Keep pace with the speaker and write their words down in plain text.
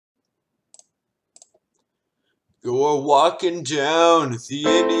You're walking down the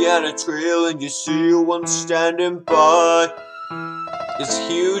Indiana Trail and you see one standing by. It's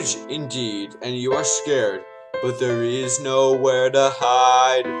huge indeed, and you are scared, but there is nowhere to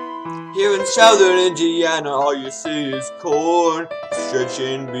hide. Here in southern Indiana, all you see is corn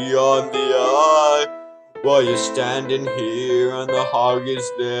stretching beyond the eye. While you're standing here and the hog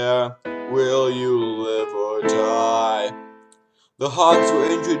is there, will you live or die? The hogs were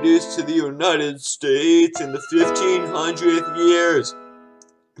introduced to the United States in the 1500th years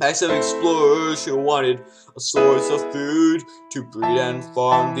by some explorers who wanted a source of food to breed and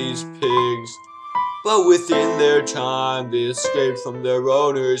farm these pigs. But within their time, they escaped from their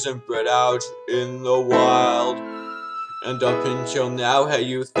owners and bred out in the wild. And up until now, had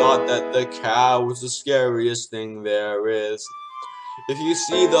you thought that the cow was the scariest thing there is? If you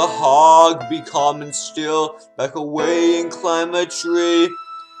see the hog, be calm and still, back away and climb a tree.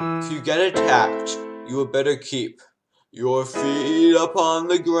 If you get attacked, you had better keep your feet up on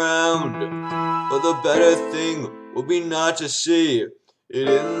the ground. But the better thing will be not to see it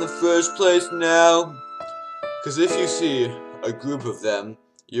in the first place now. 'Cause if you see a group of them,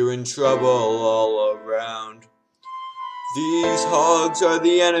 you're in trouble all around. These hogs are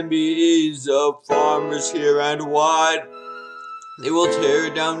the enemies of farmers here and wide. They will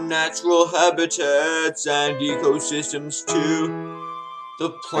tear down natural habitats and ecosystems too. The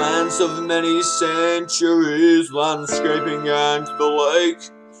plants of many centuries, landscaping and the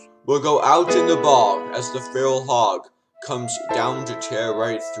lake, will go out in the bog as the feral hog comes down to tear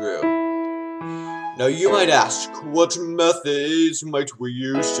right through. Now you might ask, what methods might we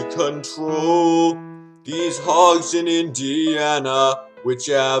use to control these hogs in Indiana, which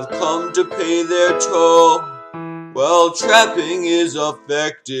have come to pay their toll? Well, trapping is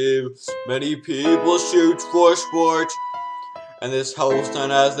effective. Many people shoot for sport, and this helps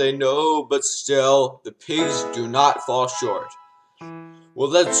them as they know, but still, the pigs do not fall short. Well,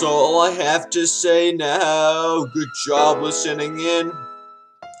 that's all I have to say now. Good job listening in.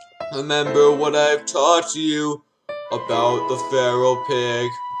 Remember what I've taught you about the feral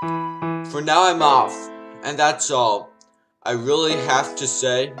pig. For now I'm off, and that's all I really have to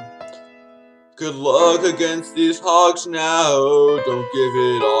say. Good luck against these hogs now, don't give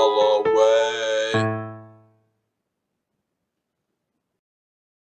it all away.